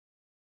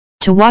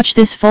To watch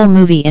this full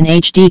movie in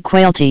HD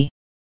quality,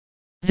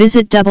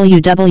 visit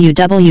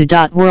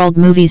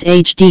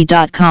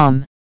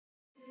www.worldmovieshd.com.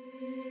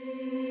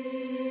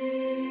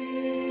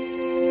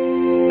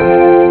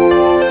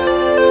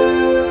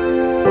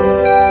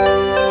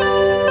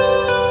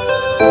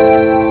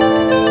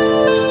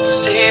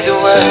 Say the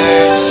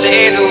word,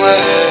 say the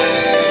word.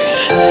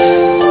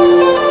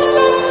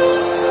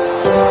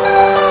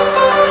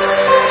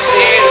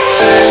 Say the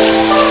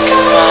word,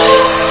 come on.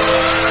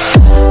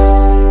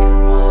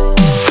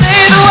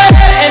 Say the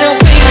word and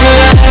we can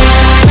run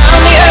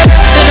around the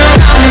earth and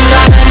around the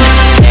sun.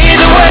 Say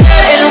the word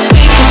and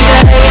we can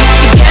stay.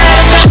 Forget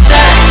about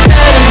that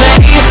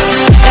place.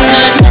 And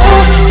I know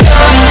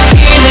you're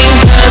healing,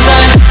 'cause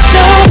I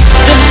know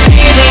the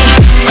feeling.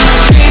 The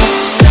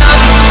streets stop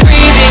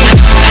breathing.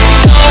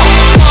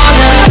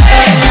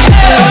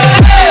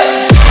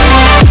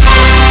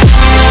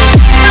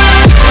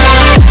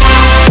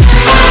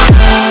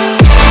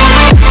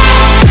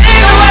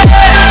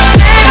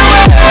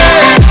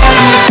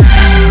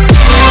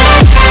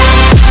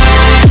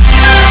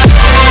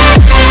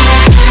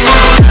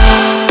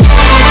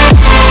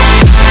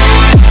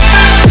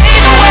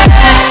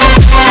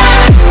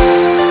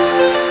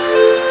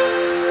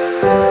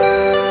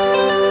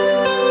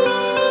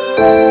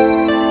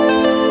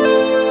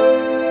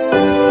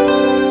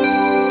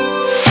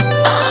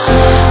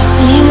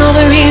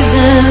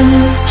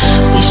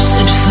 We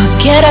should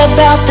forget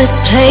about this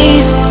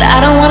place, but I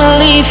don't wanna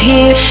leave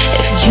here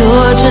if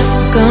you're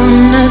just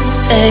gonna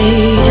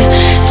stay.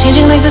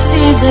 Changing like the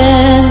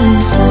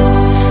seasons,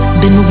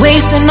 been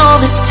wasting all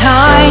this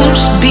time.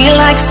 Should be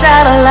like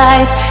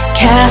satellites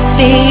cast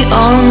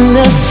beyond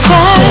the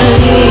sky. We'll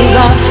leave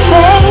our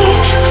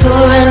fate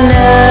for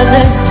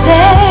another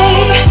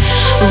day.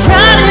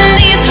 Running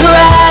these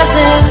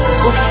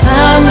horizons, we'll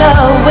find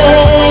our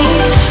way.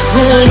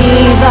 We'll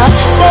leave our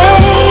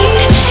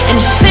fate and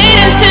fade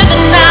into the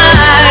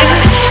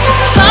night.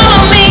 Just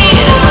follow me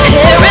to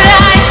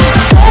paradise.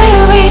 Just say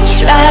we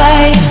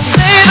try.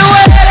 Say the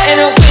word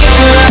and we can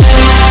run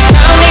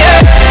around the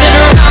earth and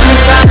around the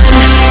sun.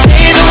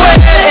 Say the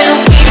word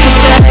and we can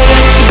stay.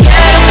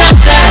 Forget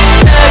about that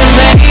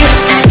place.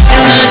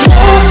 And I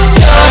know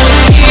you're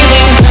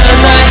healing,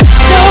 'cause I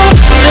know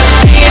the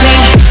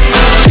feeling.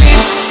 The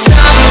streets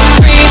stop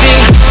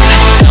breathing. I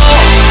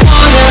don't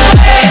wanna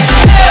let you.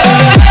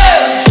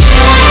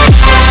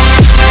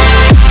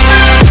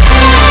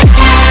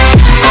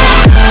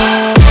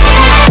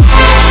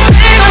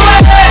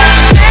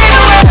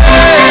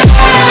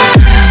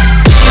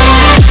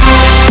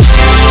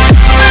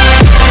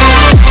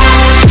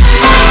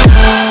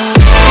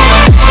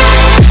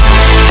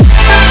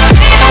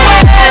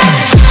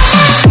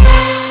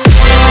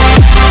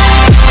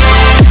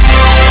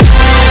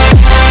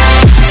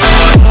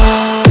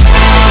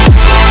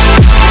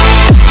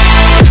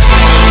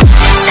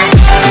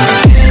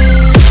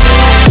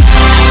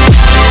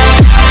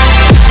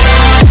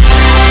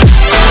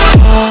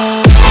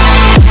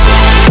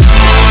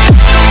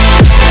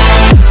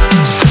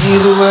 Say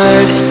the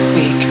word and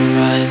we can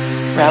run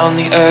round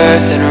the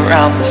earth and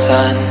around the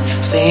sun.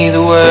 Say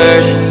the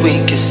word and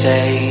we can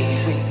stay.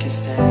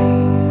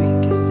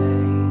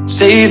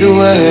 Say the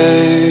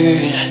word.